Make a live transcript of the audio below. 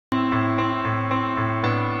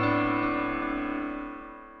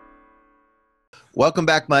Welcome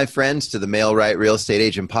back, my friends, to the Mail Right Real Estate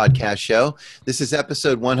Agent Podcast Show. This is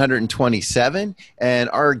episode 127, and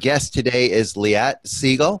our guest today is Liat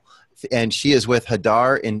Siegel, and she is with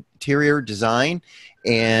Hadar Interior Design,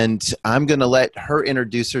 and I'm going to let her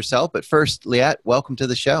introduce herself. But first, Liat, welcome to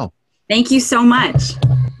the show. Thank you so much.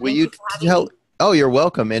 Will you tell? Oh, you're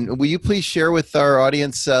welcome. And will you please share with our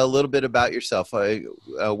audience a little bit about yourself,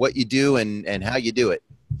 what you do and how you do it?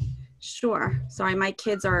 Sure. Sorry, my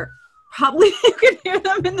kids are probably, you can hear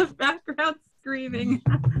them in the background screaming.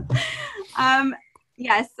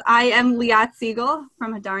 Yes, I am Liat Siegel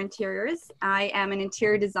from Hadar Interiors. I am an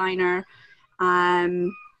interior designer,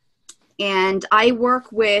 and I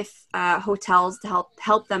work with hotels to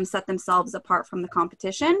help them set themselves apart from the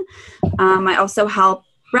competition. I also help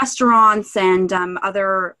restaurants and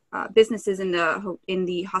other businesses in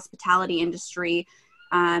the hospitality industry,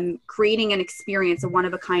 creating an experience, a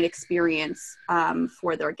one-of-a-kind experience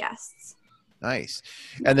for their guests. Nice.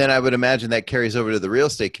 And then I would imagine that carries over to the real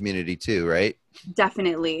estate community too, right?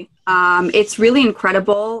 Definitely. It's really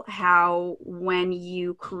incredible how when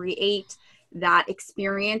you create that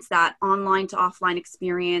experience, that online to offline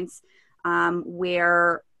experience,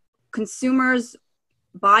 where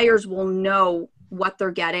buyers will know what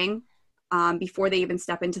they're getting before they even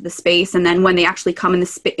step into the space. And then when they actually come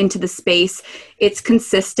into the space, it's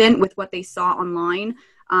consistent with what they saw online.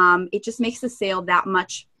 It just makes the sale that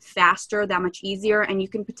much faster, that much easier, and you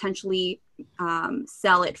can potentially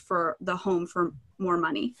sell it for the home for more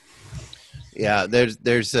money. Yeah,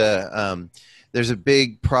 there's a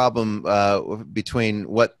big problem between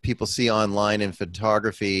what people see online in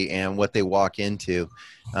photography and what they walk into.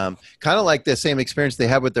 Kind of like the same experience they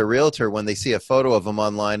have with their realtor when they see a photo of them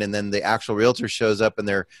online and then the actual realtor shows up and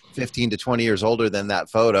they're 15 to 20 years older than that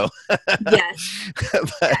photo. Yes, But,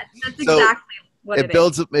 yes, that's exactly what it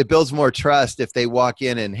is. It builds more trust if they walk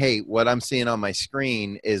in and, hey, what I'm seeing on my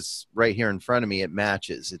screen is right here in front of me. It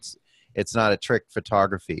matches. It's not a trick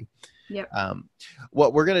photography. Yep.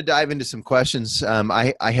 Well, we're going to dive into some questions.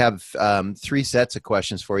 I have three sets of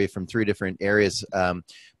questions for you from three different areas,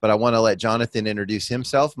 but I want to let Jonathan introduce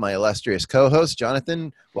himself, my illustrious co-host.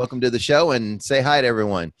 Jonathan, welcome to the show, and say hi to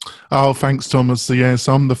everyone. Oh, thanks, Thomas. Yes,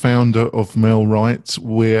 I'm the founder of Mail Right.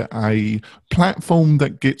 We're a platform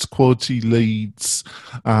that gets quality leads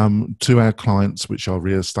to our clients, which are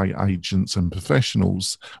real estate agents and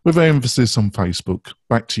professionals, with an emphasis on Facebook.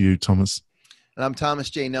 Back to you, Thomas. And I'm Thomas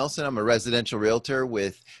J. Nelson. I'm a residential realtor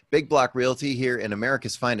with Big Block Realty here in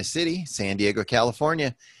America's finest city, San Diego,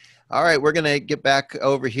 California. All right, we're going to get back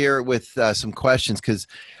over here with some questions because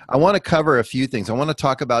I want to cover a few things. I want to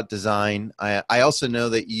talk about design. I also know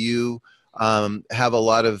that you have a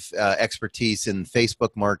lot of expertise in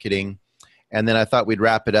Facebook marketing. And then I thought we'd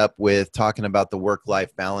wrap it up with talking about the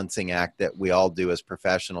work-life balancing act that we all do as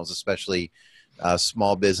professionals, especially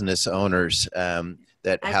small business owners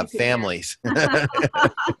that have families. Yes,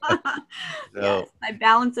 I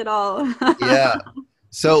balance it all. Yeah.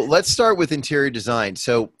 So let's start with interior design.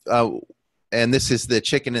 So, and this is the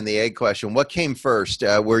chicken and the egg question. What came first?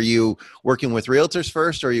 Were you working with realtors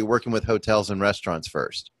first, or are you working with hotels and restaurants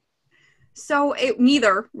first? So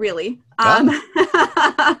neither, really.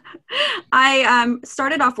 Oh. I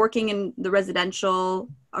started off working in the residential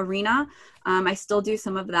arena. I still do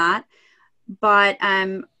some of that. But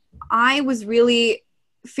I was really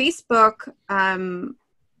Facebook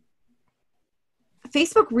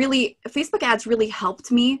ads really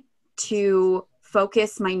helped me to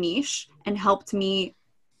focus my niche and helped me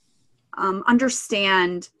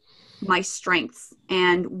understand my strengths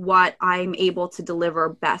and what I'm able to deliver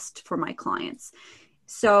best for my clients.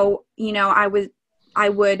 So, I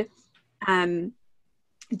would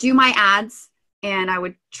do my ads, and I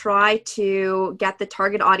would try to get the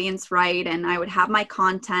target audience right, and I would have my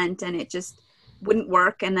content, and it just wouldn't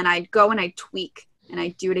work. And then I'd go and I'd tweak, and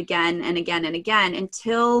I'd do it again and again and again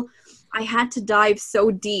until I had to dive so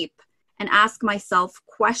deep and ask myself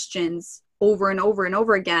questions over and over and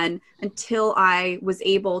over again until I was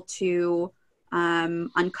able to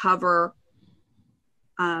uncover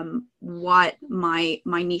what my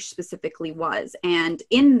niche specifically was. And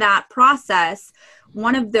in that process,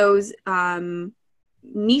 one of those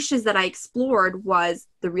niches that I explored was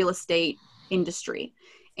the real estate industry.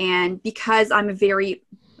 And because I'm very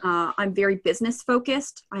business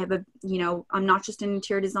focused, I have I'm not just an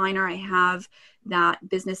interior designer, I have that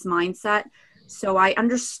business mindset. So I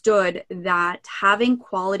understood that having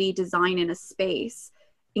quality design in a space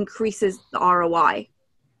increases the ROI.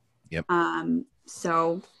 Yep.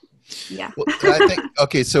 So yeah. Well, I think,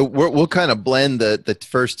 okay, so we'll kind of blend the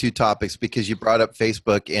first two topics because you brought up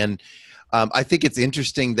Facebook, and I think it's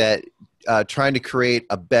interesting that trying to create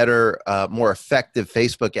a better, more effective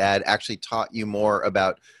Facebook ad actually taught you more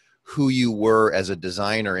about who you were as a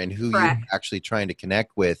designer and who you were Correct. actually trying to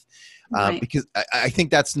connect with. Right. Because I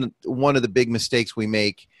think that's one of the big mistakes we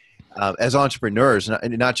make as entrepreneurs,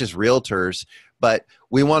 not just realtors, but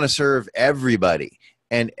we want to serve everybody,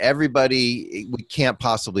 and everybody we can't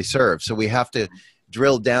possibly serve. So we have to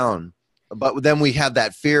drill down. But then we have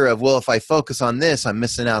that fear of, well, if I focus on this, I'm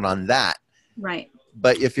missing out on that. Right.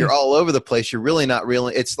 But if you're all over the place, you're really not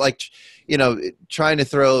really, it's like, trying to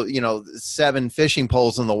throw, 7 fishing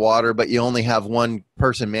poles in the water, but you only have one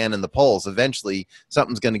person manning the poles. Eventually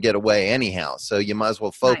something's going to get away anyhow. So you might as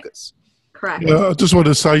well focus. Right. Correct. Yeah, I just want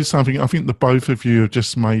to say something. I think the both of you have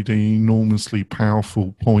just made an enormously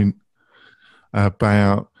powerful point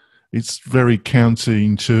about it's very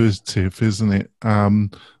counterintuitive, isn't it?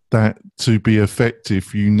 That to be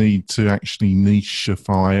effective, you need to actually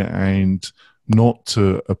nicheify and not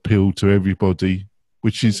to appeal to everybody,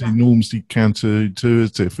 which is enormously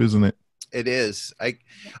counterintuitive, isn't it? It is.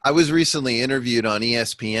 I was recently interviewed on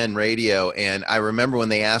ESPN radio, and I remember when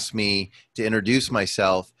they asked me to introduce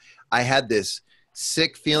myself, I had this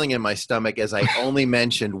sick feeling in my stomach as I only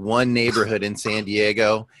mentioned one neighborhood in San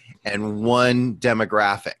Diego and one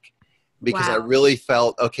demographic, because I really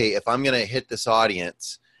felt, okay, if I'm going to hit this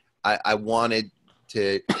audience, I wanted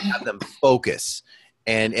to have them focus.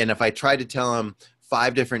 And if I tried to tell them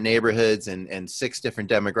 5 different neighborhoods and 6 different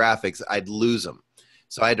demographics, I'd lose them.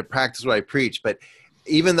 So I had to practice what I preach. But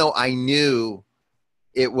even though I knew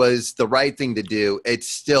it was the right thing to do, it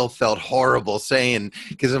still felt horrible saying,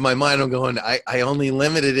 because in my mind I'm going, I only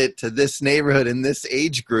limited it to this neighborhood and this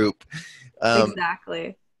age group.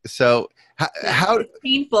 Exactly. So how it's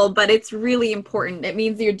painful, but it's really important. It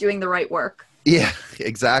means you're doing the right work. Yeah,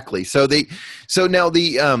 exactly. So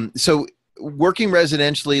working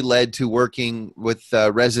residentially led to working with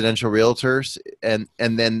residential realtors, and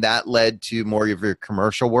then that led to more of your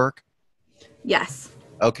commercial work. Yes.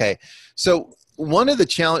 Okay. So one of the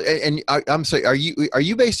challenge, and I'm sorry, are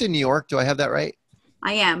you based in New York? Do I have that right?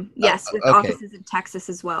 I am. Yes, with okay. offices in Texas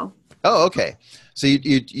as well. Oh, okay. So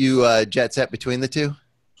you jet set between the two?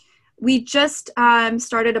 We just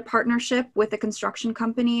started a partnership with a construction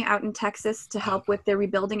company out in Texas to help with their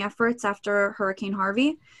rebuilding efforts after Hurricane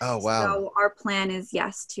Harvey. Oh, wow. So our plan is,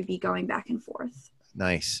 yes, to be going back and forth.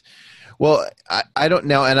 Nice. Well, I don't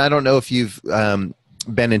know, and I don't know if you've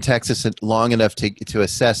been in Texas long enough to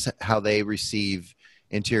assess how they receive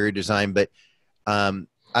interior design, but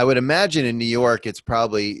I would imagine in New York it's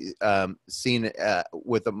probably seen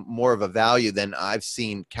with more of a value than I've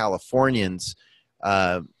seen Californians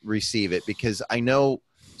receive it, because I know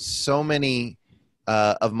so many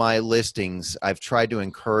of my listings I've tried to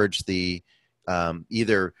encourage the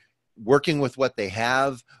either working with what they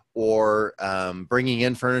have or bringing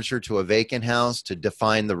in furniture to a vacant house to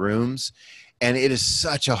define the rooms. And it is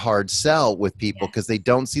such a hard sell with people because they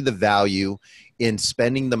don't see the value in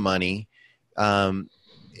spending the money.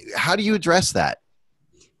 How do you address that?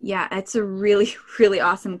 Yeah, it's a really, really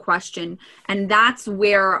awesome question. And that's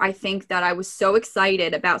where I think that I was so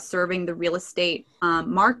excited about serving the real estate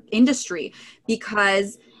industry,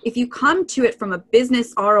 because if you come to it from a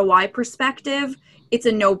business ROI perspective, it's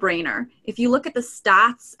a no-brainer. If you look at the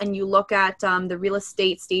stats and you look at the Real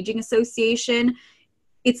Estate Staging Association,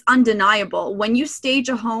 it's undeniable. When you stage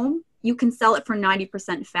a home, you can sell it for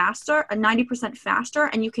 90% faster,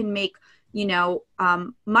 and you can make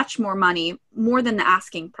much more money, more than the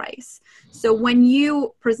asking price. So when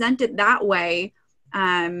you present it that way,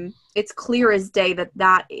 it's clear as day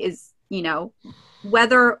that is,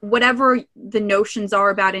 whatever the notions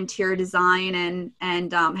are about interior design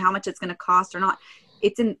and how much it's going to cost or not,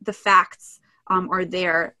 it's in the facts are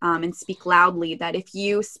there and speak loudly that if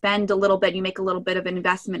you spend a little bit, you make a little bit of an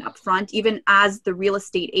investment up front, even as the real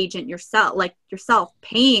estate agent yourself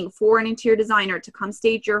paying for an interior designer to come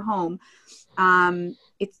stage your home,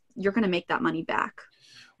 you're going to make that money back.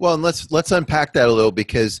 Well, and let's unpack that a little,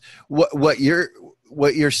 because what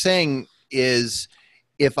you're saying is,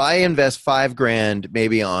 if I invest $5,000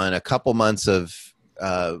 maybe on a couple months of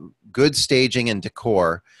good staging and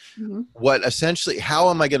decor, how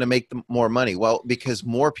am I going to make more money? Well, because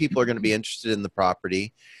more people are going to be interested in the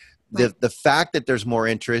property. Right. The fact that there's more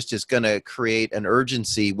interest is going to create an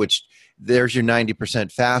urgency, which there's your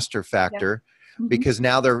 90% faster factor. Yeah. Because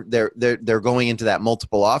now they're going into that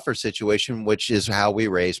multiple offer situation, which is how we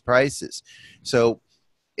raise prices. So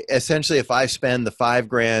essentially, if I spend the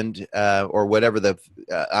 $5,000 or whatever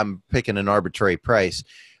I'm picking an arbitrary price,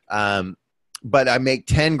 but I make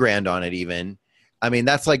 $10,000 on it even. I mean,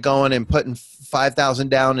 that's like going and putting $5,000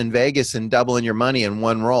 down in Vegas and doubling your money in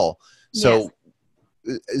one roll. So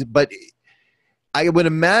but I would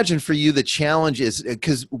imagine for you the challenge is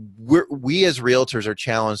because we as realtors are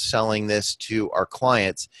challenged selling this to our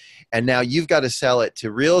clients, and now you've got to sell it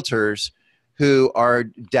to realtors who are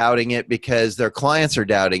doubting it because their clients are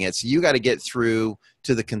doubting it. So you got to get through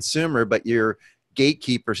to the consumer, but your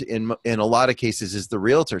gatekeepers in a lot of cases is the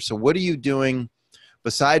realtor. So what are you doing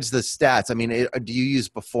besides the stats? I mean, do you use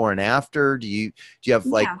before and after? Do you have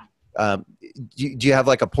like do you have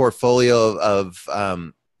like a portfolio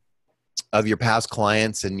of your past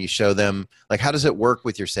clients, and you show them, like, how does it work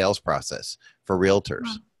with your sales process for realtors?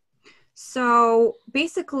 So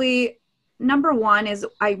basically, number one is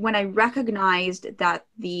when I recognized that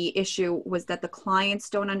the issue was that the clients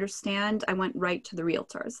don't understand, I went right to the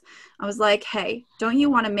realtors. I was like, hey, don't you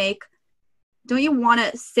want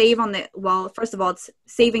to save on well, first of all, it's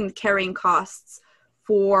saving the carrying costs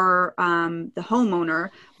for the homeowner.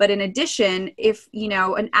 But in addition, if,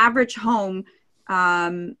 an average home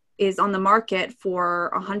is on the market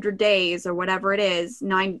for 100 days or whatever it is,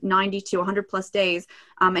 90 to 100 plus days,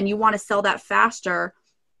 and you want to sell that faster,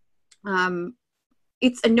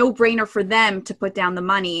 it's a no-brainer for them to put down the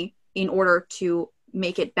money in order to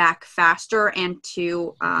make it back faster and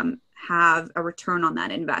to have a return on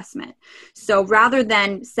that investment. So rather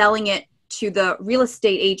than selling it to the real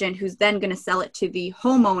estate agent who's then going to sell it to the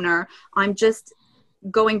homeowner, I'm just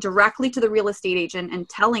going directly to the real estate agent and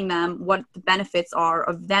telling them what the benefits are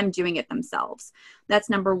of them doing it themselves. That's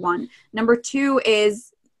number one. Number two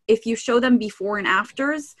is if you show them before and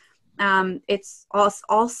afters, it's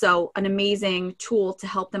also an amazing tool to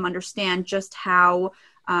help them understand just how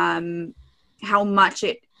much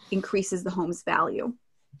it increases the home's value.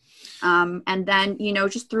 And then,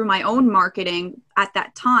 just through my own marketing at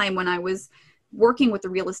that time when I was working with the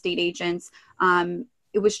real estate agents,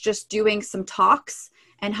 it was just doing some talks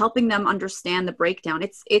and helping them understand the breakdown.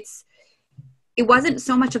 It wasn't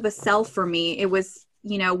so much of a sell for me. It was,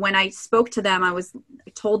 when I spoke to them, I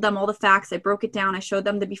told them all the facts. I broke it down. I showed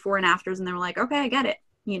them the before and afters, and they were like, okay, I get it,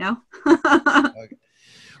 Okay.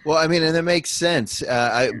 Well, I mean, and that makes sense.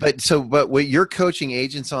 But what you're coaching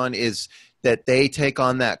agents on is that they take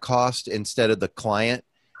on that cost instead of the client?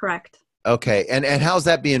 Correct. Okay. And how's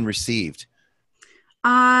that being received?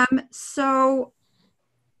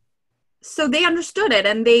 So they understood it,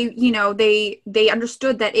 and they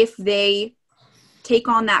understood that if they take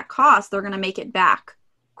on that cost, they're going to make it back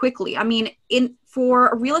quickly. I mean, for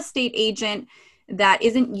a real estate agent that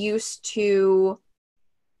isn't used to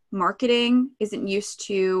marketing, isn't used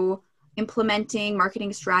to implementing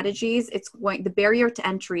marketing strategies, the barrier to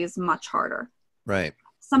entry is much harder. Right.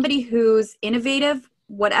 Somebody who's innovative,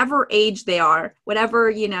 whatever age they are,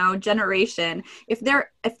 whatever, generation, if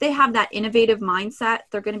they have that innovative mindset,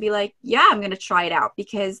 they're going to be like, yeah, I'm going to try it out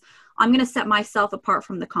because I'm going to set myself apart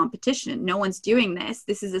from the competition. No one's doing this.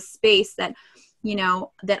 This is a space that,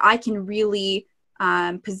 that I can really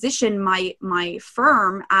position my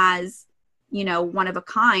firm as, one of a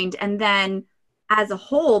kind. And then as a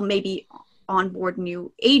whole, maybe onboard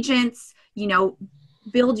new agents,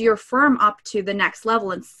 build your firm up to the next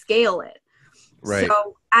level and scale it. Right.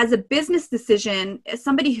 So as a business decision,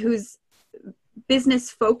 somebody who's business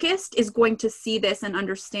focused is going to see this and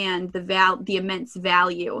understand the immense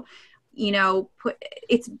value.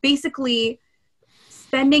 It's basically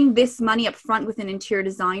spending this money up front with an interior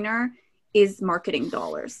designer is marketing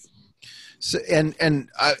dollars. So, and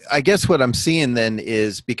I guess what I'm seeing then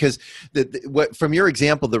is because what from your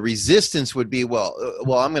example, the resistance would be, well,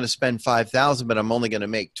 I'm going to spend 5,000, but I'm only going to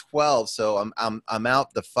make 12. So I'm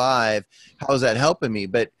out the 5. How is that helping me?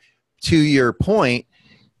 But to your point,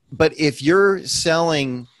 but if you're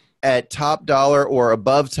selling at top dollar or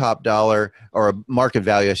above top dollar or market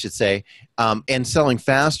value, I should say, and selling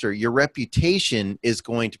faster, your reputation is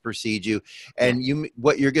going to precede you. And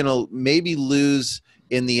what you're going to maybe lose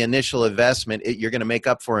in the initial investment, you're going to make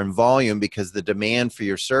up for in volume because the demand for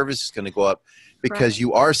your service is going to go up because Correct.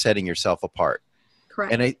 You are setting yourself apart.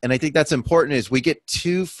 Correct. And I think that's important is we get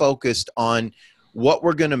too focused on what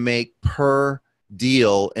we're going to make per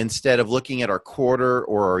deal instead of looking at our quarter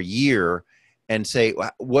or our year and say,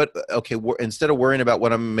 instead of worrying about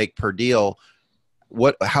what I'm going to make per deal,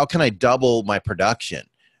 how can I double my production?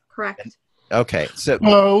 Correct. Okay. So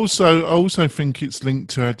I also think it's linked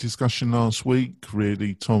to our discussion last week,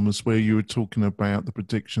 really, Thomas, where you were talking about the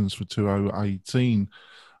predictions for 2018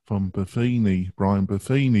 from Brian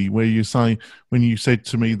Buffini, where you say, when you said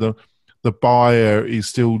to me the buyer is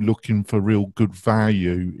still looking for real good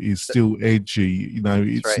value, is still edgy,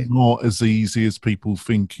 it's right. not as easy as people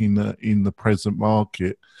think in the present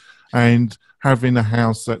market. And having a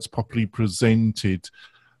house that's properly presented,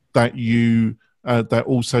 that you that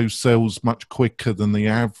also sells much quicker than the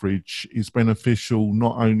average is beneficial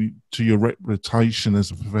not only to your reputation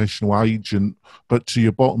as a professional agent, but to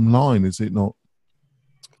your bottom line, is it not?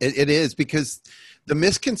 It is, because the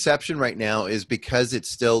misconception right now is, because it's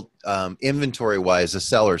still inventory wise a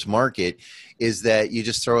seller's market, is that you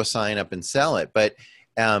just throw a sign up and sell it. But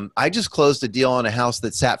I just closed a deal on a house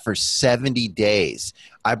that sat for 70 days.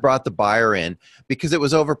 I brought the buyer in because it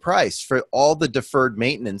was overpriced for all the deferred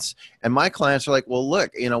maintenance. And my clients are like, well,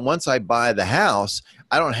 look, once I buy the house,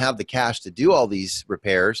 I don't have the cash to do all these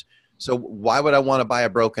repairs. So why would I want to buy a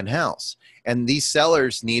broken house? And these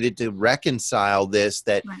sellers needed to reconcile this,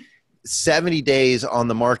 that Right. 70 days on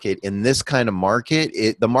the market in this kind of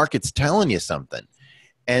market, the market's telling you something.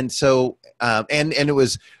 And so, and it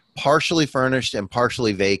was partially furnished and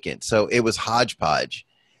partially vacant. So it was hodgepodge.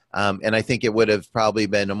 And I think it would have probably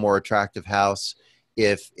been a more attractive house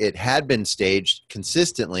if it had been staged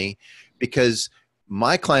consistently, because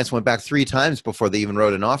my clients went back 3 times before they even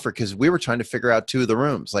wrote an offer, because we were trying to figure out 2 of the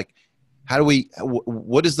rooms. Like,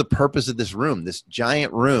 what is the purpose of this room, this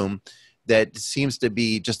giant room that seems to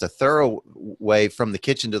be just a thorough way from the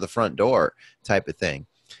kitchen to the front door type of thing.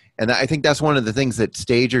 And I think that's one of the things that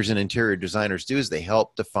stagers and interior designers do, is they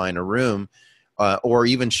help define a room, or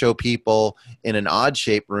even show people in an odd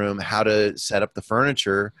shaped room how to set up the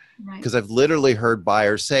furniture. Because I've literally heard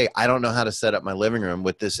buyers say, I don't know how to set up my living room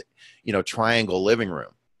with this, triangle living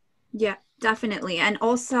room. Yeah, definitely. And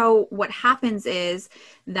also what happens is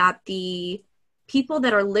that the people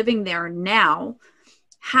that are living there now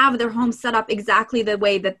have their home set up exactly the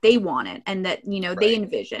way that they want it and that, they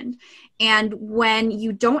envisioned. And when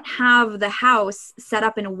you don't have the house set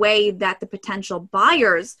up in a way that the potential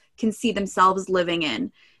buyers can see themselves living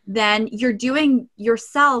in, then you're doing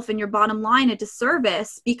yourself and your bottom line a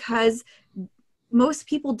disservice, because most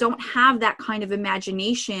people don't have that kind of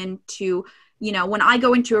imagination to, when I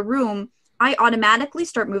go into a room, I automatically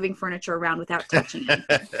start moving furniture around without touching it.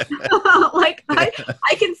 Like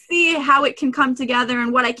I can see how it can come together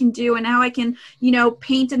and what I can do and how I can,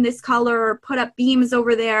 paint in this color or put up beams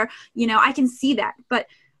over there. I can see that. But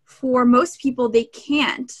for most people, they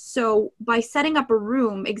can't. So by setting up a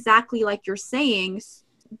room exactly like you're saying,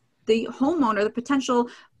 the homeowner, the potential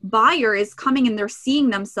buyer, is coming and they're seeing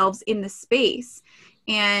themselves in the space.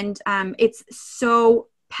 And it's so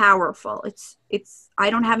powerful. It's I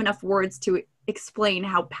don't have enough words to explain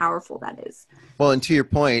how powerful that is. Well, and to your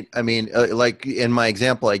point, I mean, like in my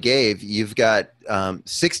example I gave, you've got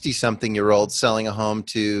 60-something-year-olds selling a home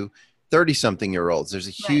to 30-something-year-olds. There's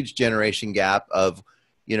a huge generation gap of,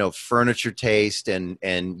 furniture taste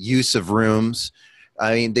and use of rooms.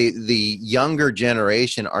 I mean, the younger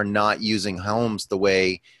generation are not using homes the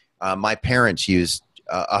way my parents used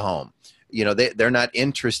a home. They're not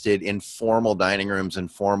interested in formal dining rooms and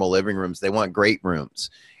formal living rooms. They want great rooms.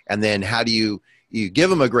 And then how do you give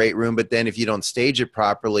them a great room, but then if you don't stage it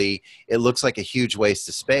properly, it looks like a huge waste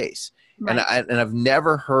of space. Right. And I've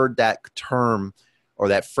never heard that term or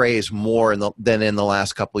that phrase more than in the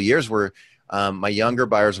last couple of years, where my younger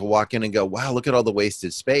buyers will walk in and go, wow, look at all the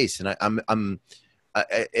wasted space. And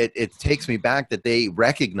it takes me back that they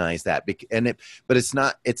recognize that, but it's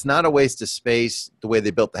not a waste of space the way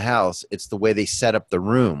they built the house. It's the way they set up the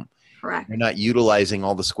room. Correct. They're not utilizing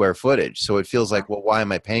all the square footage. So it feels like, well, why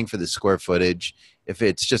am I paying for this square footage if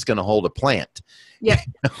it's just going to hold a plant? Yeah.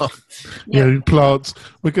 Plants.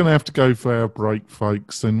 We're going to have to go for our break,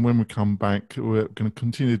 folks. And when we come back, we're going to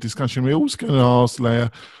continue the discussion. We're also going to ask Leah,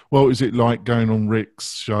 what is it like going on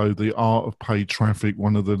Rick's show, The Art of Paid Traffic,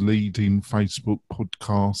 one of the leading Facebook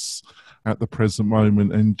podcasts at the present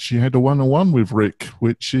moment. And she had a one-on-one with Rick,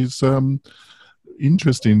 which is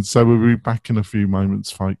interesting. So we'll be back in a few moments,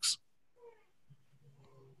 folks.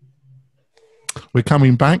 We're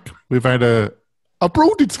coming back. We've had a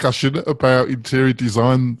broad discussion about interior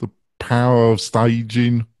design, the power of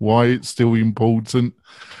staging, why it's still important.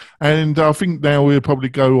 And I think now we'll probably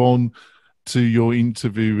go on to your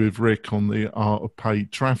interview with Rick on the art of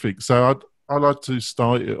paid traffic. So I'd like to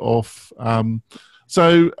start it off.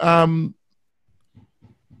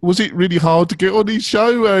 Was it really hard to get on his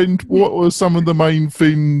show? And what were some of the main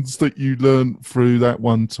things that you learned through that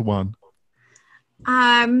one-to-one?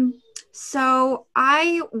 So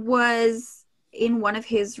I was in one of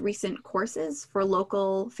his recent courses for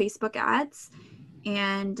local Facebook ads,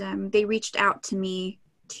 and they reached out to me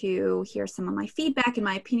to hear some of my feedback and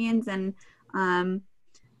my opinions, and I'm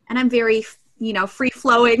very, free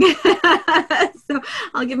flowing. So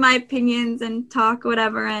I'll give my opinions and talk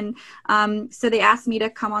whatever. And so they asked me to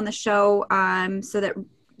come on the show so that,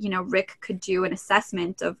 Rick could do an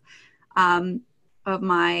assessment of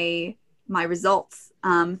my my results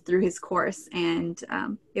through his course. And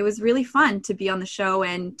it was really fun to be on the show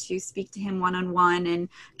and to speak to him one-on-one and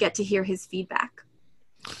get to hear his feedback.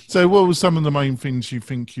 So what were some of the main things you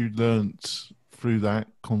think you learnt through that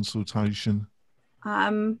consultation?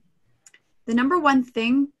 The number one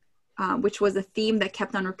thing, which was a theme that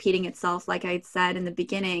kept on repeating itself, like I had said in the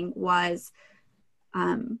beginning, was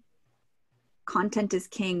content is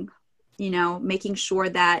king. Making sure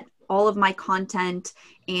that all of my content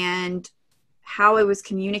and how I was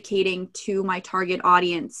communicating to my target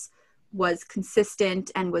audience was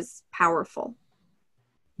consistent and was powerful.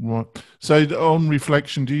 Right. So on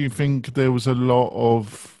reflection, do you think there was a lot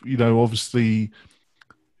of, obviously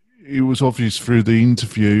it was obvious through the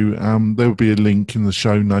interview, there will be a link in the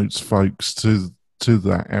show notes, folks, to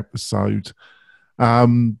that episode,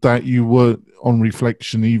 that you were, on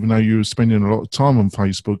reflection, even though you were spending a lot of time on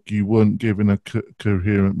Facebook, you weren't giving a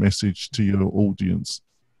coherent message to your audience?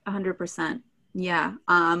 100%. Yeah.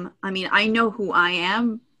 I know who I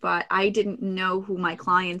am, but I didn't know who my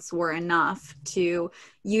clients were enough to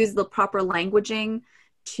use the proper languaging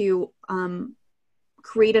to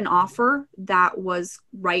create an offer that was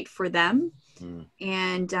right for them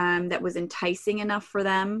and that was enticing enough for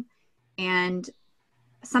them. And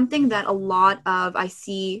something that I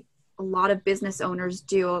see a lot of business owners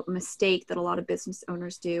do, a mistake that a lot of business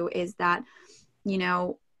owners do, is that,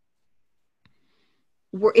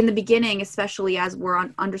 we're in the beginning, especially as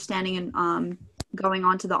we're understanding and going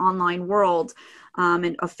on to the online world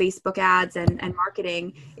and of Facebook ads and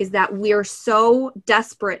marketing, is that we're so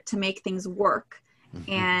desperate to make things work.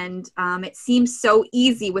 And it seems so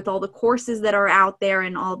easy with all the courses that are out there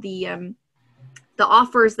and all the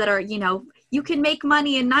offers that are, you can make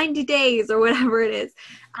money in 90 days or whatever it is,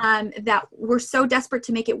 that we're so desperate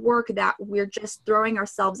to make it work that we're just throwing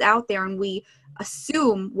ourselves out there and we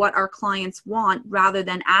assume what our clients want rather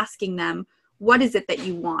than asking them, what is it that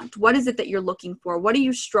you want? What is it that you're looking for? What are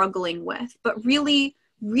you struggling with? But really,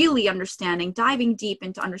 really diving deep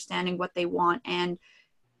into understanding what they want and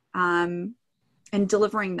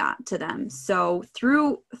delivering that to them. So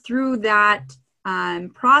through that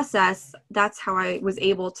process, that's how I was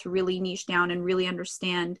able to really niche down and really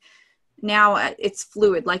understand. Now it's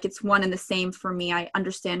fluid, like it's one and the same for me. I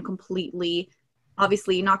understand completely,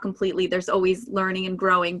 obviously not completely, there's always learning and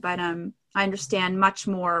growing, but I understand much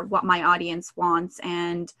more what my audience wants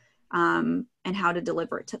and how to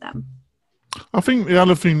deliver it to them. I think the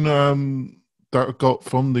other thing that I got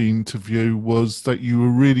from the interview was that you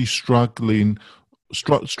were really struggling.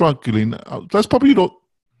 That's probably not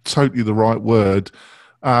totally the right word.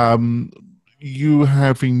 You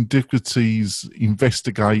having difficulties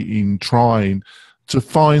investigating, trying to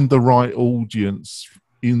find the right audience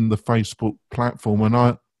in the Facebook platform. And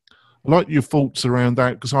I like your thoughts around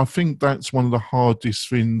that, because I think that's one of the hardest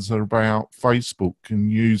things about Facebook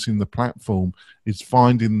and using the platform is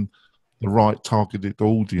finding the right targeted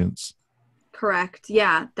audience. Correct.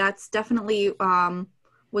 Yeah, that's definitely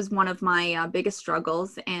was one of my biggest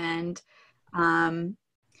struggles. And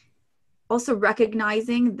also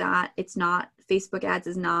recognizing that it's not, Facebook ads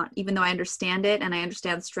is not, even though I understand it and I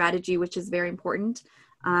understand strategy, which is very important,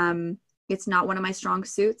 it's not one of my strong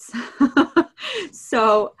suits.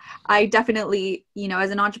 So I definitely,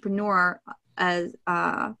 as an entrepreneur,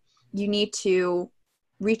 you need to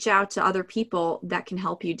reach out to other people that can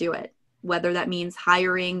help you do it, whether that means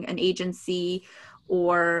hiring an agency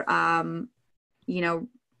or,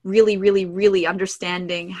 really, really, really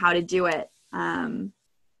understanding how to do it.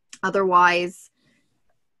 Otherwise,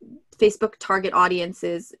 Facebook target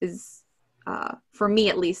audiences is for me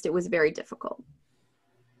at least, it was very difficult.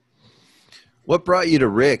 What brought you to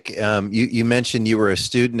Rick? You mentioned you were a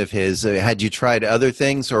student of his. Had you tried other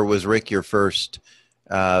things, or was Rick your first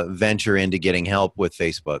venture into getting help with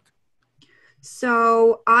Facebook?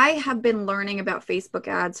 So I have been learning about Facebook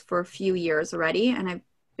ads for a few years already, and I've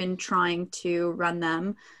been trying to run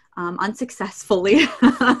them unsuccessfully.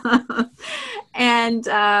 And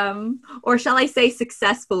or shall I say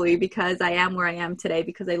successfully, because I am where I am today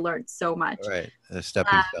because I learned so much. Right, the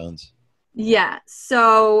stepping stones. Yeah.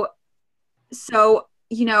 So for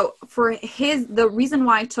the reason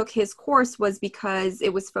why I took his course was because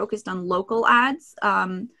it was focused on local ads.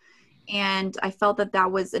 And I felt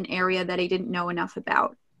that was an area that I didn't know enough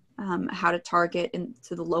about, how to target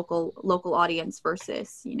into the local audience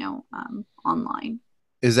versus, online.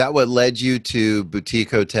 Is that what led you to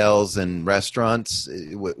boutique hotels and restaurants?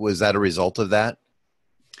 Was that a result of that?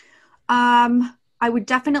 I would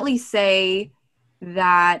definitely say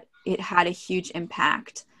that it had a huge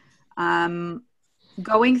impact.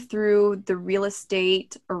 Going through the real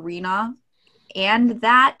estate arena and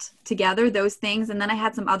that together, those things. And then I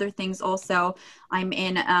had some other things also. I'm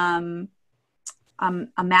in a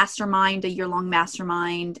mastermind, a year-long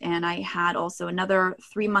mastermind, and I had also another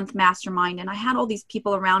 3-month mastermind, and I had all these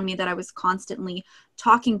people around me that I was constantly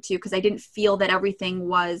talking to because I didn't feel that everything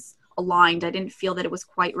was aligned. I didn't feel that it was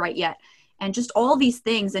quite right yet. And just all these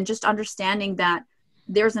things, and just understanding that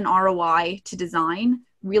there's an ROI to design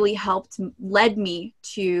really led me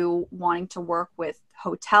to wanting to work with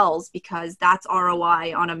hotels, because that's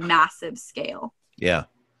ROI on a massive scale. Yeah.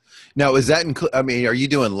 Now, is that I mean, are you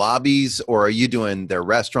doing lobbies, or are you doing their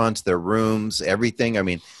restaurants, their rooms, everything? I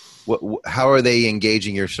mean, how are they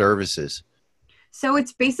engaging your services? So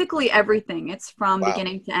it's basically everything. It's from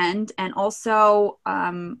beginning to end. And also,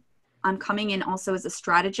 I'm coming in also as a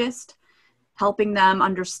strategist, helping them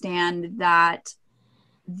understand that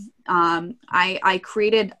I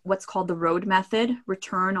created what's called the ROAD method,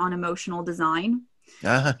 return on emotional design.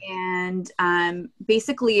 Uh-huh. And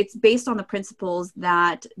basically it's based on the principles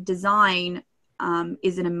that design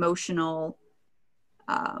is an emotional,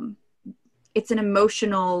 it's an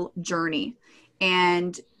emotional journey,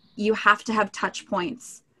 and you have to have touch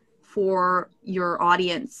points for your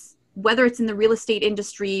audience, whether it's in the real estate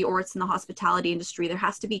industry or it's in the hospitality industry. There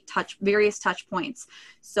has to be various touch points.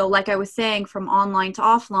 So like I was saying, from online to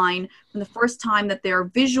offline, from the first time that they're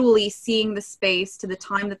visually seeing the space to the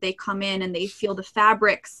time that they come in and they feel the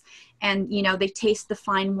fabrics, and, you know, they taste the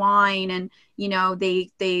fine wine, and, you know, they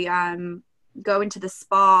go into the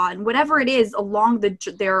spa, and whatever it is along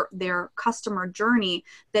their customer journey,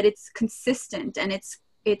 that it's consistent and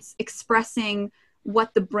it's expressing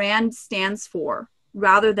what the brand stands for,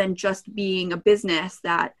 rather than just being a business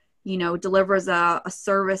that, you know, delivers a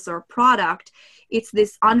service or a product. It's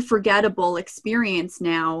this unforgettable experience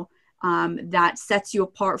now that sets you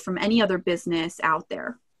apart from any other business out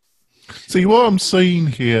there. See, what I'm seeing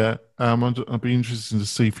here, I'd be interested to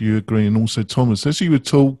see if you agree, and also Thomas, as you were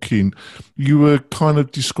talking, you were kind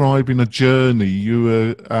of describing a journey. You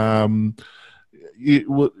were,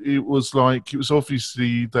 it was like, it was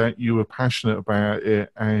obviously that you were passionate about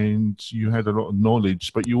it and you had a lot of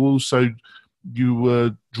knowledge, but you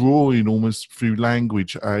were drawing almost through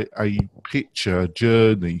language a picture, a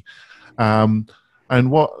journey. And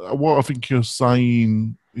what I think you're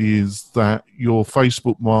saying is that your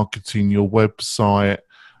Facebook marketing, your website,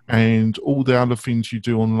 and all the other things you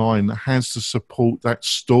do online has to support that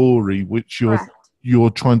story which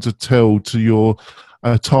you're trying to tell to your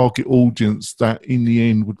target audience that in the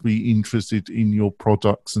end would be interested in your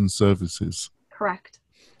products and services. Correct.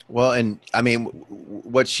 Well, and I mean,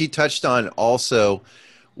 what she touched on also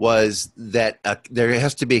was that there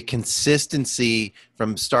has to be a consistency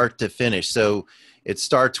from start to finish. So it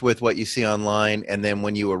starts with what you see online, and then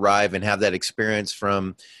when you arrive and have that experience,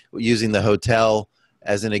 from using the hotel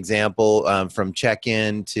as an example, from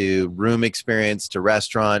check-in to room experience to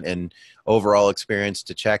restaurant and overall experience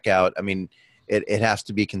to checkout. I mean, it has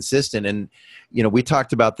to be consistent. And, you know, we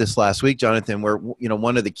talked about this last week, Jonathan, where, you know,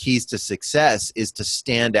 one of the keys to success is to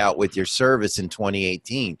stand out with your service in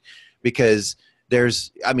 2018, because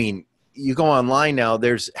you go online now,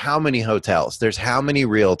 there's how many hotels, there's how many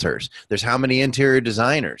realtors, there's how many interior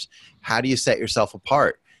designers. How do you set yourself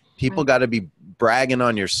apart? People got to be bragging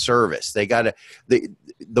on your service. They got to,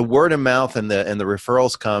 the word of mouth and the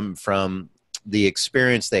referrals come from the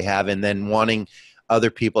experience they have, and then wanting other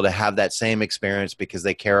people to have that same experience because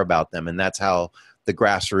they care about them. And that's how the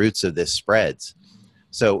grassroots of this spreads.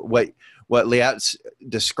 So what Liat's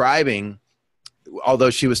describing, although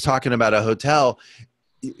she was talking about a hotel,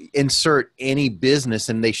 insert any business,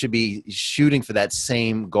 and they should be shooting for that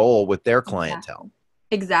same goal with their clientele.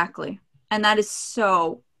 Exactly. And that is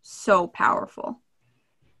so powerful.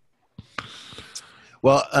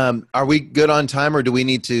 Well, are we good on time, or do we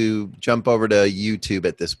need to jump over to YouTube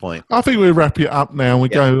at this point? I think we'll wrap it up now. We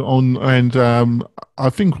go on, and I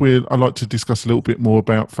think I'd like to discuss a little bit more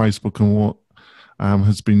about Facebook and what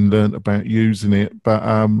has been learned about using it, but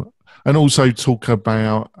and also talk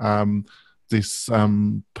about this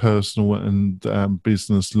personal and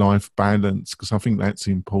business life balance, because I think that's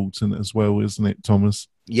important as well, isn't it, Thomas?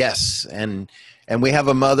 Yes, and we have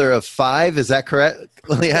a mother of 5. Is that correct,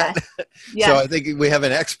 Liat? Yes. So I think we have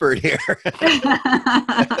an expert here.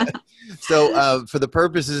 So for the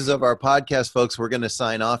purposes of our podcast, folks, we're going to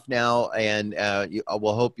sign off now, and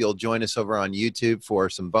we'll hope you'll join us over on YouTube for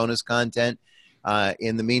some bonus content.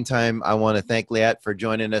 In the meantime, I want to thank Liat for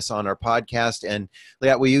joining us on our podcast. And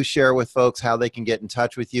Liat, will you share with folks how they can get in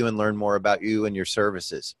touch with you and learn more about you and your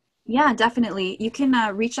services? Yeah, definitely. You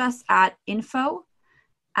can reach us at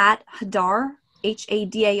info@hadar,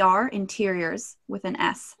 HADAR, interiors with an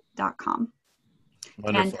S.com.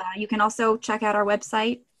 Wonderful. And you can also check out our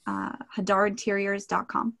website,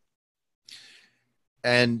 hadarinteriors.com.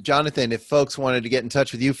 And Jonathan, if folks wanted to get in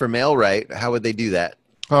touch with you for MailRight, how would they do that?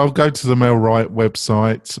 I'll go to the MailRight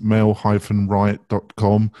website,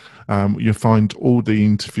 mail-right.com. You'll find all the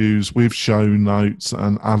interviews with show notes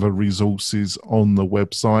and other resources on the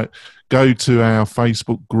website. Go to our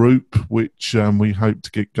Facebook group, which we hope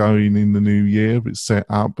to get going in the new year. It's set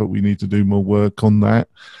up, but we need to do more work on that.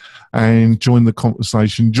 And join the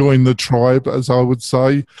conversation, join the tribe, as I would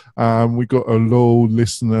say. We've got a loyal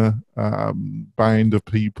listener band of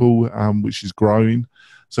people, which is growing.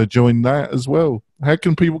 So join that as well. How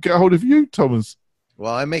can people get a hold of you, Thomas?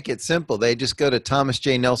 Well, I make it simple. They just go to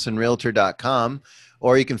thomasjnelsonrealtor.com,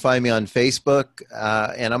 or you can find me on Facebook,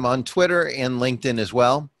 and I'm on Twitter and LinkedIn as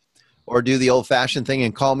well. Or do the old-fashioned thing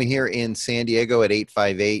and call me here in San Diego at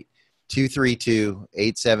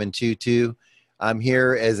 858-232-8722. I'm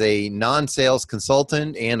here as a non-sales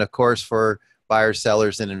consultant and, of course, for buyers,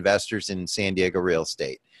 sellers, and investors in San Diego real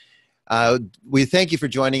estate. We thank you for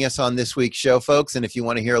joining us on this week's show, folks. And if you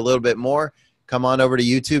want to hear a little bit more, come on over to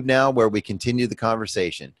YouTube now where we continue the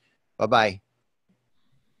conversation. Bye-bye.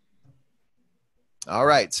 All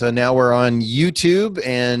right. So now we're on YouTube.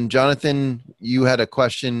 And Jonathan, you had a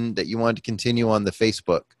question that you wanted to continue on the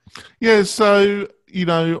Facebook. Yeah. So,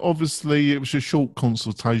 obviously it was a short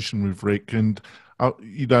consultation with Rick, and I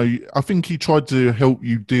think he tried to help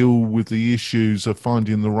you deal with the issues of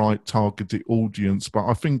finding the right targeted audience. But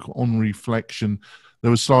I think on reflection,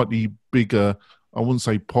 there were slightly bigger, I wouldn't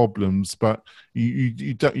say problems, but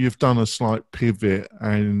you've done a slight pivot,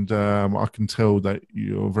 and I can tell that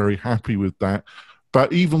you're very happy with that.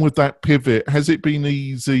 But even with that pivot, has it been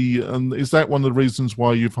easy? And is that one of the reasons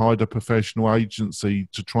why you've hired a professional agency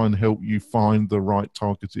to try and help you find the right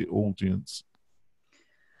targeted audience?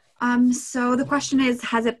 So the question is,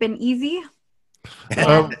 has it been easy?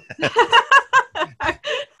 I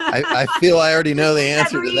feel I already know the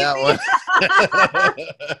answer to that one.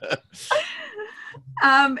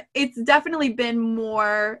 It's definitely been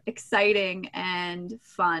more exciting and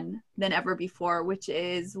fun than ever before, which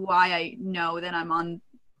is why I know that I'm on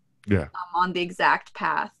the exact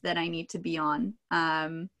path that I need to be on.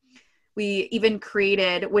 We even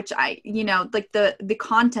created, which the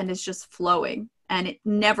content is just flowing, and it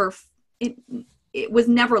was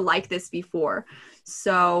never like this before.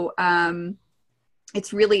 So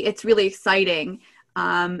it's really exciting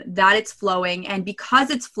that it's flowing, and because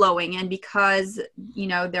it's flowing, and because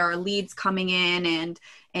there are leads coming in,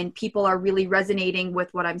 and people are really resonating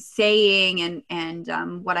with what I'm saying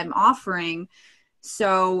and what I'm offering.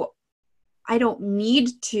 So I don't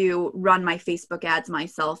need to run my Facebook ads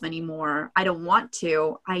myself anymore. I don't want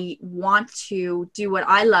to. I want to do what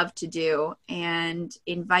I love to do and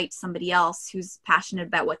invite somebody else who's passionate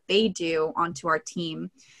about what they do onto our team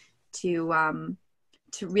to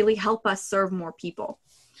really help us serve more people.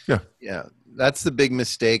 Yeah. That's the big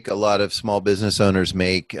mistake a lot of small business owners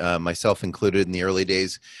make, myself included in the early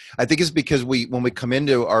days. I think it's because when we come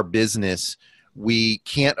into our business, we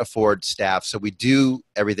can't afford staff. So we do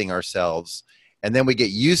everything ourselves, and then we get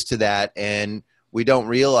used to that. And we don't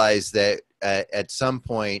realize that at some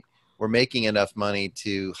point we're making enough money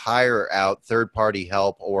to hire out third-party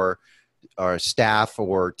help or staff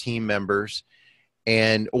or team members.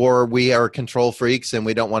 Or we are control freaks and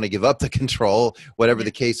we don't want to give up the control, whatever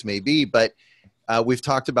the case may be. But we've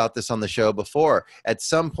talked about this on the show before. At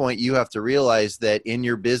some point, you have to realize that in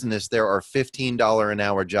your business, there are $15 an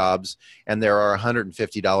hour jobs and there are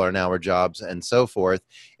 $150 an hour jobs and so forth.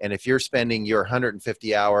 And if you're spending your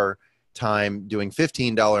 150-hour time doing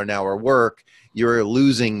 $15 an hour work, you're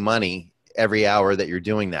losing money every hour that you're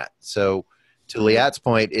doing that. So to Liat's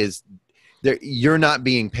point is, you're not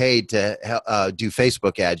being paid to do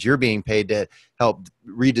Facebook ads. You're being paid to help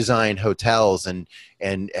redesign hotels and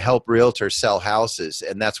help realtors sell houses.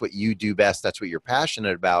 And that's what you do best. That's what you're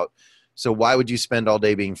passionate about. So why would you spend all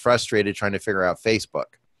day being frustrated trying to figure out Facebook?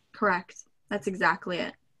 Correct. That's exactly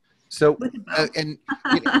it. So, I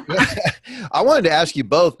wanted to ask you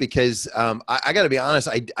both because I got to be honest,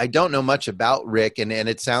 I don't know much about Rick, and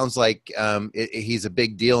it sounds like he's a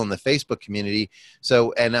big deal in the Facebook community.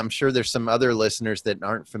 So, and I'm sure there's some other listeners that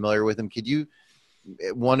aren't familiar with him. Could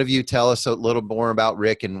one of you tell us a little more about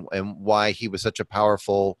Rick and why he was such a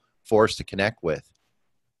powerful force to connect with?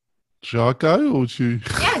 Shall I go or should you?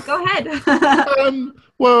 Yeah, go ahead.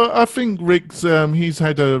 Well, I think Rick's, he's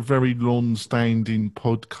had a very long-standing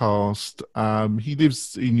podcast. He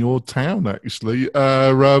lives in your town, actually.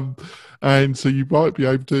 And so you might be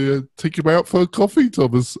able to take him out for a coffee,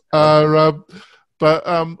 Thomas. But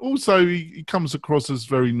also he comes across as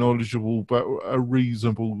very knowledgeable, but a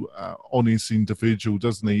reasonable, honest individual,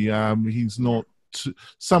 doesn't he? He's not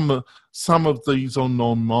some of these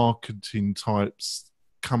online marketing types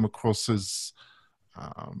come across as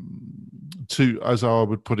too, as I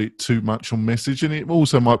would put it, too much on message, and it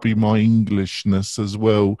also might be my Englishness as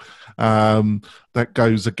well that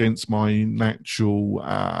goes against my natural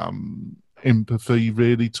empathy,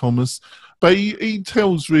 really, Thomas. But he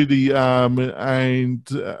tells really, and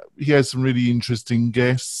he has some really interesting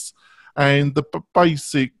guests, and the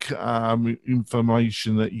basic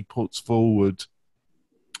information that he puts forward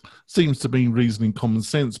seems to be reasoning common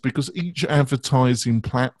sense, because each advertising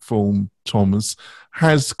platform, Thomas,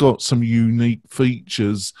 has got some unique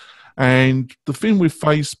features. And the thing with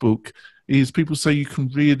Facebook is people say you can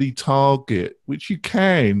really target, which you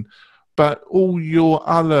can, but all your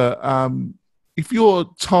other, if you're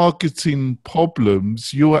targeting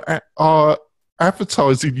problems, you are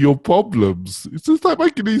advertising your problems. Does that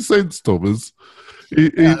make any sense, Thomas?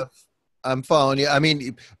 I'm following you. I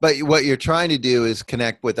mean, but what you're trying to do is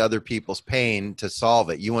connect with other people's pain to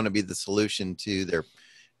solve it. You want to be the solution to their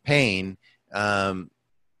pain.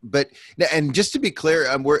 But, and just to be clear,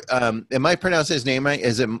 am I pronouncing his name right?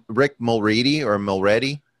 Is it Rick Mulready or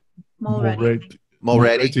Mulready?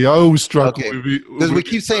 Mulready. I always struggle with it. Because we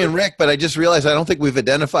keep saying Rick, but I just realized I don't think we've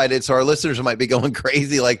identified it. So our listeners might be going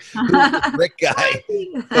crazy. Like, who's this Rick guy?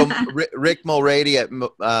 So Rick Mulready at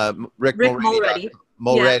Rick Mulready.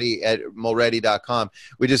 Mulready at Mulready.com.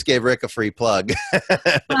 We just gave Rick a free plug.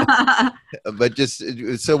 But just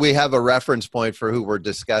so we have a reference point for who we're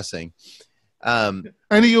discussing. And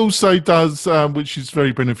he also does, which is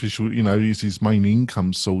very beneficial, is his main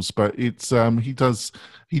income source, but it's he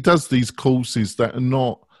does these courses that are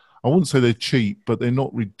not, I wouldn't say they're cheap, but they're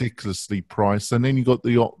not ridiculously priced. And then you got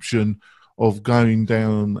the option of going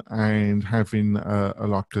down and having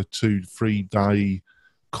like a 2-3 day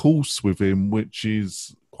course with him, which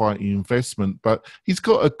is quite an investment, but he's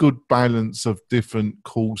got a good balance of different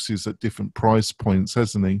courses at different price points,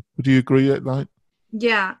 hasn't he? Would you agree with that?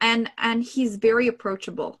 Yeah, and he's very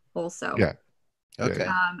approachable also. Yeah. Okay.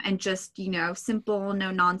 And just, simple,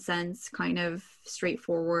 no nonsense, kind of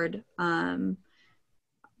straightforward, a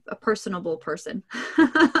personable person.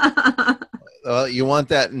 Well, you want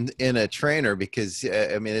that in a trainer, because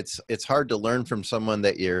I mean, it's hard to learn from someone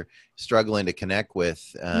that you're struggling to connect with.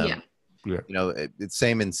 It's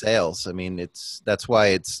same in sales. I mean, that's why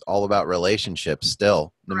it's all about relationships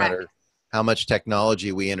still, no matter how much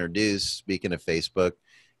technology we introduce. Speaking of Facebook,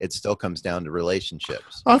 it still comes down to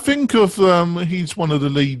relationships. I think of he's one of the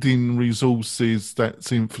leading resources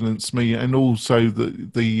that's influenced me, and also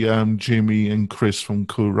the Jimmy and Chris from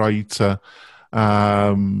Curator.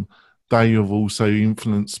 They have also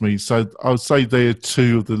influenced me. So I would say they're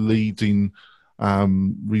two of the leading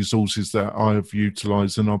resources that I've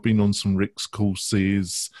utilised, and I've been on some Rick's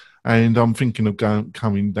courses, and I'm thinking of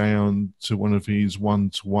coming down to one of his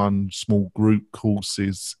one-to-one small group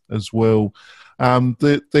courses as well.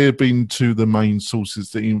 They've been two of the main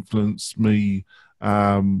sources that influenced me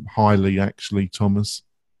highly, actually, Thomas.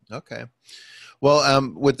 Okay.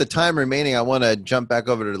 Well, with the time remaining, I want to jump back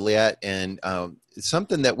over to Liat, and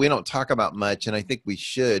something that we don't talk about much, and I think we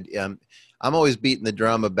should. I'm always beating the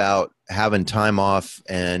drum about having time off,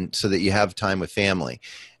 and so that you have time with family.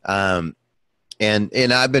 And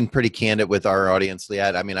I've been pretty candid with our audience,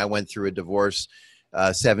 Liat. I mean, I went through a divorce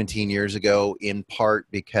 17 years ago, in part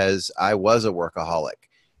because I was a workaholic.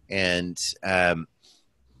 And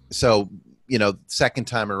so, second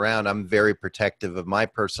time around, I'm very protective of my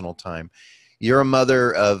personal time. You're a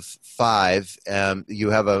mother of 5. You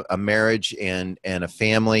have a marriage and a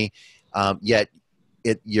family, yet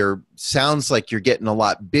sounds like you're getting a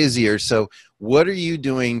lot busier. So what are you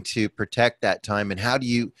doing to protect that time, and how do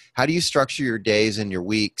you structure your days and your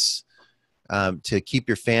weeks to keep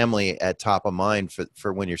your family at top of mind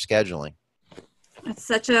for when you're scheduling? That's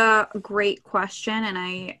such a great question, and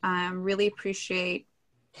I really appreciate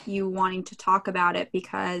you wanting to talk about it,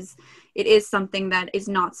 because it is something that is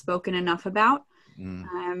not spoken enough about.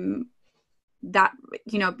 That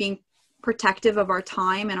being protective of our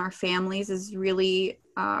time and our families is really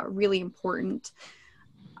really important.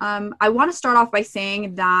 I want to start off by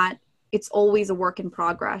saying that it's always a work in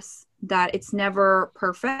progress, that it's never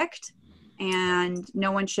perfect, and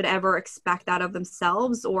no one should ever expect that of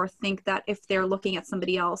themselves, or think that if they're looking at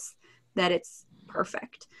somebody else that it's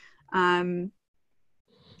perfect.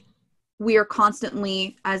 We are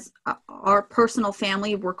constantly, as our personal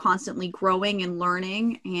family, we're constantly growing and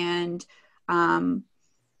learning. And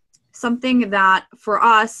something that for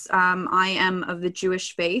us, I am of the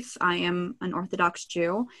Jewish faith. I am an Orthodox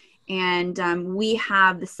Jew. and we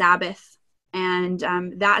have the Sabbath, and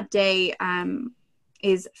that day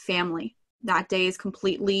is family. That day is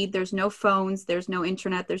completely, there's no phones, there's no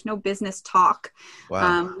internet, there's no business talk.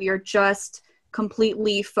 Wow. We are just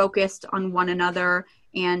completely focused on one another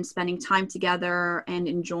and spending time together and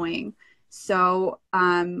enjoying. So,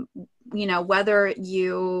 you know, whether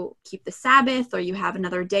you keep the Sabbath or you have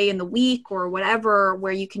another day in the week or whatever,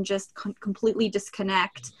 where you can just completely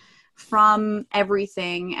disconnect from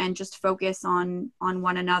everything and just focus on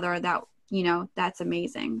one another, that, you know, that's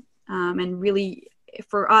amazing. And really,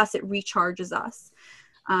 for us, it recharges us.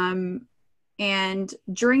 And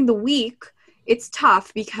during the week, it's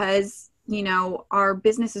tough because, you know, our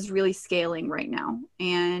business is really scaling right now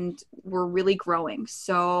and we're really growing.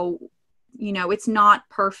 So, you know, it's not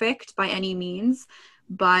perfect by any means,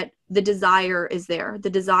 but the desire is there. The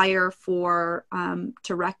desire for and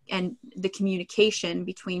the communication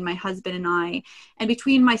between my husband and I, and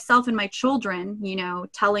between myself and my children, you know,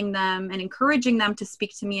 telling them and encouraging them to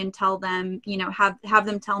speak to me and tell them, you know, have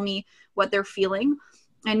them tell me what they're feeling,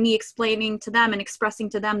 and me explaining to them and expressing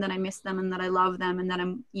to them that I miss them and that I love them and that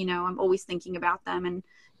I'm, you know, I'm always thinking about them, and,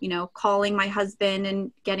 you know, calling my husband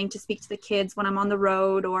and getting to speak to the kids when I'm on the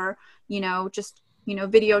road, or, you know, just, you know,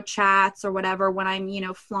 video chats or whatever when I'm, you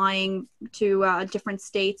know, flying to different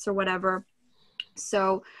states or whatever.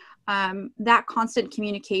 So that constant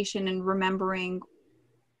communication and remembering,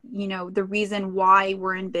 you know, the reason why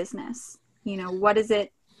we're in business, you know, what is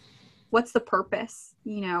it, what's the purpose,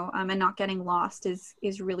 you know, and not getting lost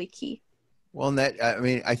is really key. Well, and that, I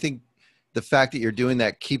mean, I think the fact that you're doing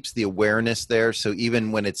that keeps the awareness there. So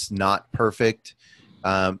even when it's not perfect,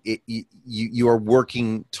 you are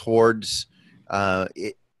working towards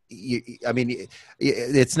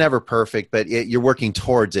it's never perfect, but you're working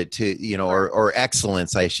towards it to, you know, or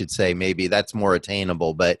excellence, I should say. Maybe that's more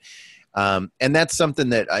attainable, but and that's something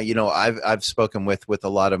that you know, I've spoken with a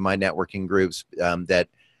lot of my networking groups that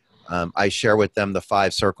I share with them the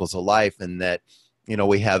 5 circles of life, and that, you know,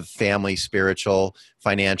 we have family, spiritual,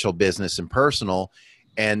 financial, business, and personal,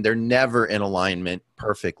 and they're never in alignment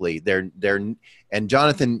perfectly. And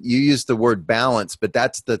Jonathan, you used the word balance, but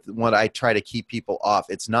that's the one I try to keep people off.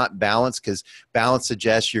 It's not balance, because balance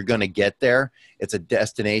suggests you're going to get there. It's a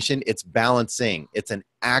destination. It's balancing. It's an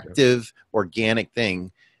active, organic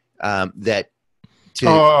thing I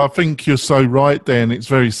think you're so right, Dan. It's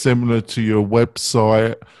very similar to your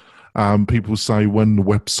website. People say when the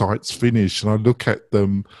website's finished, and I look at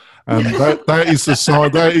them, and that is a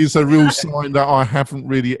sign. That is a real sign that I haven't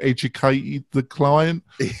really educated the client.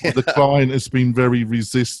 Or the client has been very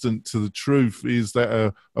resistant to the truth. Is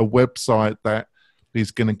that a website that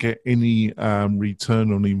is going to get any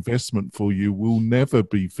return on investment for you will never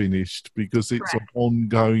be finished, because it's Correct. an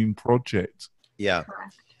ongoing project. Yeah.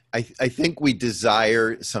 Correct. I think we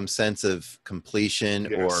desire some sense of completion,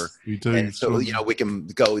 Yes, we do. and so, you know, we can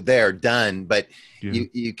go there, done, but Yeah.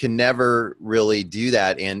 you can never really do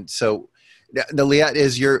that. And so, the Liat,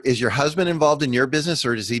 is your husband involved in your business,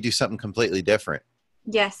 or does he do something completely different?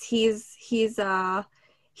 Yes, he's in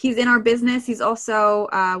our business. He's also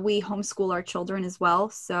we homeschool our children as well,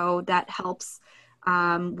 so that helps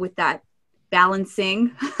with that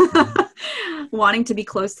balancing. Wanting to be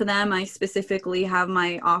close to them. I specifically have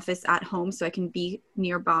my office at home so I can be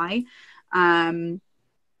nearby.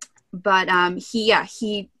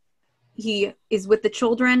 He is with the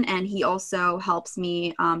children, and he also helps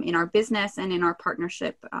me in our business and in our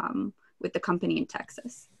partnership with the company in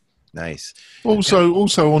Texas. Nice.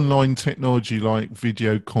 Also online technology like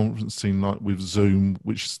video conferencing, like with Zoom,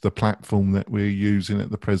 which is the platform that we're using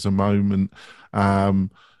at the present moment.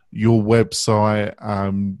 Your website,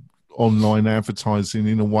 online advertising,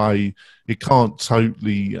 in a way, it can't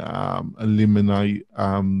totally eliminate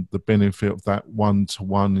the benefit of that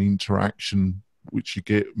one-to-one interaction which you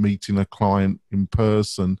get meeting a client in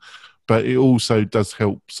person, but it also does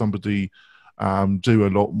help somebody do a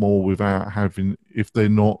lot more without having, if they're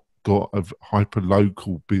not got a hyper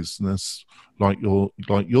local business like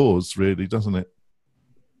yours, really, doesn't it?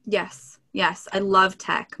 Yes, I love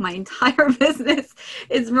tech. My entire business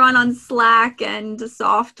is run on Slack and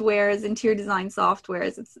softwares, interior design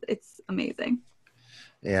softwares. It's amazing.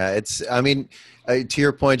 Yeah, I mean, to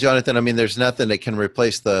your point, Jonathan, I mean, there's nothing that can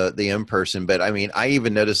replace the in-person, but I mean, I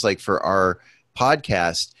even noticed, like, for our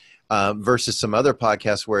podcast versus some other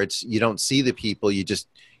podcasts where you don't see the people, you just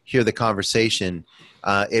hear the conversation.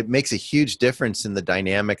 It makes a huge difference in the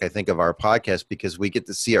dynamic, I think, of our podcast, because we get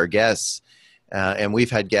to see our guests. And we've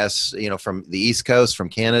had guests, you know, from the East Coast, from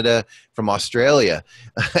Canada, from Australia,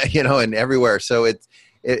 you know, and everywhere. So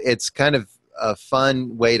it's kind of a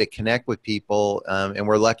fun way to connect with people, and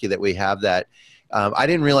we're lucky that we have that. I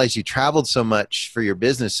didn't realize you traveled so much for your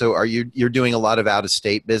business. So you're doing a lot of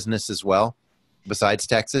out-of-state business as well, besides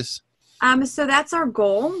Texas? So that's our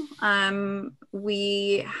goal.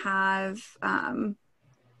 We have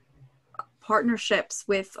partnerships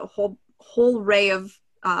with a whole array of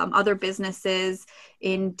other businesses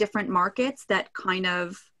in different markets that kind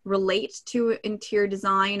of relate to interior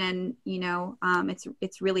design, and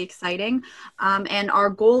it's really exciting. And our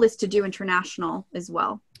goal is to do international as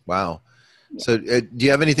well. Wow. Yeah. So do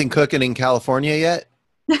you have anything cooking in California yet?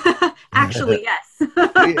 Actually, yes.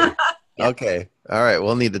 Yeah. Okay. All right.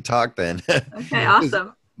 We'll need to talk then. Okay.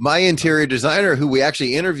 Awesome. My interior designer, who we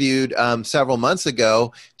actually interviewed several months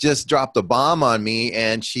ago, just dropped a bomb on me,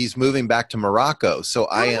 and she's moving back to Morocco. So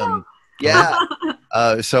I am, yeah.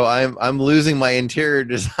 So I'm losing my interior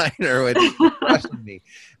designer, which is crushing me.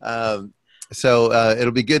 So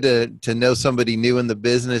it'll be good to know somebody new in the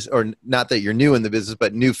business, or not that you're new in the business,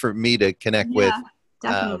 but new for me to connect with.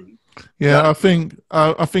 Definitely. Yeah, I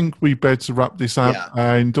think we better wrap this up.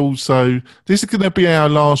 Yeah. And also, this is going to be our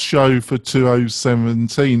last show for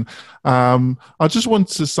 2017. I just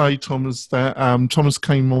wanted to say, Thomas, that Thomas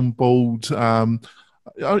came on board.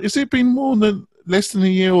 Has it been less than a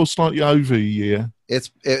year or slightly over a year?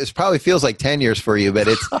 It's probably feels like 10 years for you, but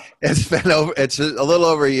it's a little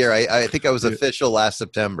over a year. I think I was official last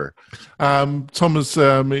September. Thomas,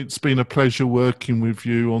 it's been a pleasure working with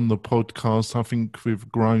you on the podcast. I think we've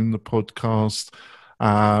grown the podcast.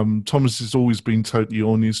 Thomas has always been totally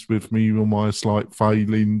honest with me on my slight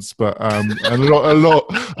failings, but and a lot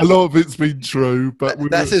of it's been true. But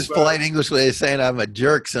that's his polite English way of saying I'm a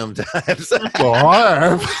jerk sometimes. Well, I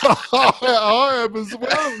am. I am as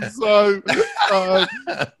well. So,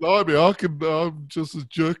 I'm just as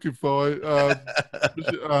jerkified.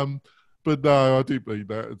 But no, I didn't mean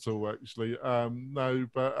that at all, actually.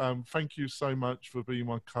 Thank you so much for being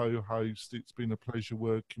my co-host. It's been a pleasure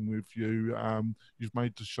working with you. You've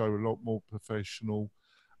made the show a lot more professional,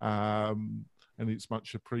 and it's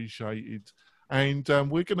much appreciated. And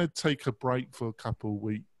we're going to take a break for a couple of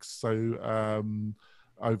weeks, so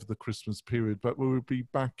over the Christmas period. But we will be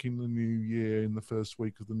back in the new year, in the first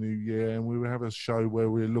week of the new year, and we will have a show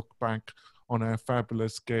where we look back on our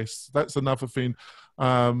fabulous guests. That's another thing.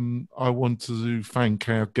 I want to thank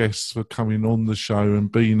our guests for coming on the show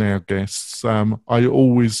and being our guests. I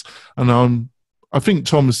think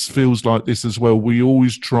Thomas feels like this as well. We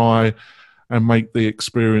always try and make the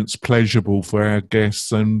experience pleasurable for our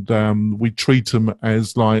guests, and we treat them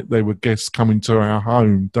as like they were guests coming to our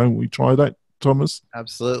home. Don't we try that, Thomas?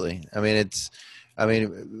 Absolutely. I mean,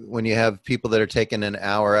 when you have people that are taking an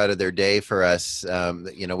hour out of their day for us,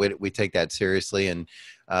 we take that seriously. And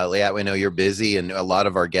Liat, we know you're busy, and a lot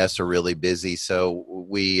of our guests are really busy. So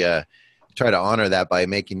we try to honor that by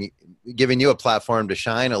giving you a platform to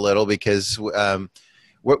shine a little, because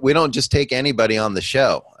we don't just take anybody on the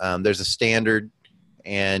show. There's a standard,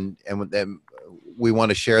 and we want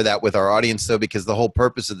to share that with our audience, though, because the whole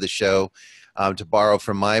purpose of the show, to borrow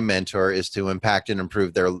from my mentor, is to impact and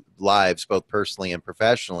improve their lives, both personally and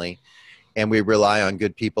professionally. And we rely on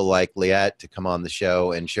good people like Liat to come on the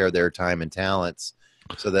show and share their time and talents,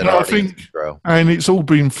 so that our audience can grow. And it's all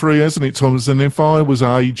been free, hasn't it, Thomas? And if I was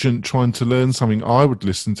an agent trying to learn something, I would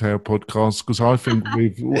listen to our podcast, because I think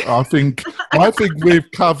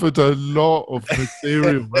we've covered a lot of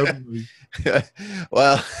material, haven't we?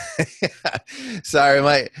 Well, sorry,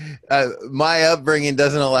 my upbringing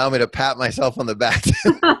doesn't allow me to pat myself on the back.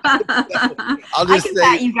 I'll just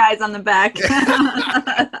pat you guys on the back.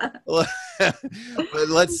 But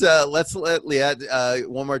let's let Liat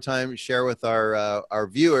one more time share with our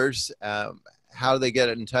viewers how they get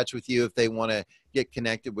in touch with you if they want to get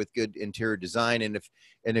connected with good interior design, and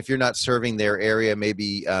if you're not serving their area,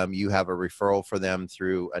 maybe you have a referral for them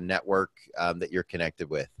through a network that you're connected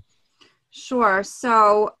with. Sure.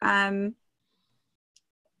 So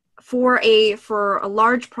for a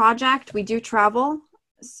large project, we do travel.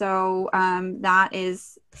 So that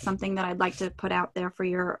is something that I'd like to put out there for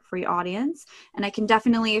your audience. And I can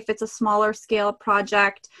definitely, if it's a smaller scale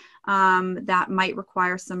project that might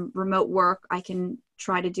require some remote work, I can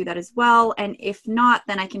try to do that as well. And if not,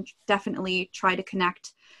 then I can definitely try to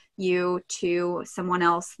connect you to someone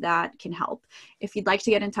else that can help. If you'd like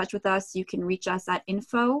to get in touch with us, you can reach us at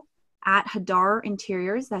info@Hadar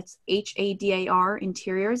Interiors. That's HADAR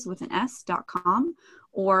Interiors with an S.com,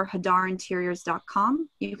 or hadarinteriors.com.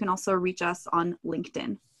 You can also reach us on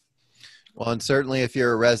LinkedIn. Well, and certainly if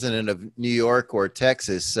you're a resident of New York or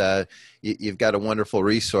Texas, you've got a wonderful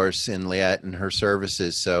resource in Liat and her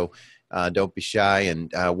services. So don't be shy,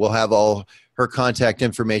 and we'll have all her contact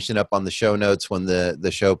information up on the show notes when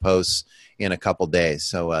the show posts in a couple days.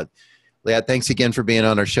 So Liat, thanks again for being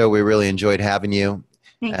on our show. We really enjoyed having you.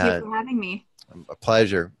 Thank you for having me. A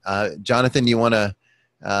pleasure. Jonathan, you want to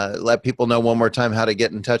let people know one more time how to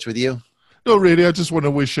get in touch with you? No, really, I just want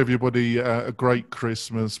to wish everybody a great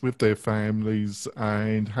Christmas with their families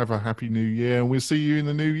and have a happy new year. And we'll see you in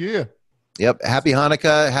the new year. Yep. Happy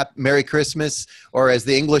Hanukkah, Merry Christmas, or as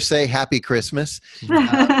the English say, Happy Christmas.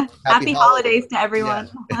 Happy holidays to everyone.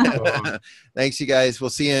 Yeah. Thanks, you guys. We'll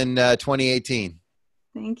see you in 2018.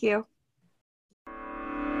 Thank you.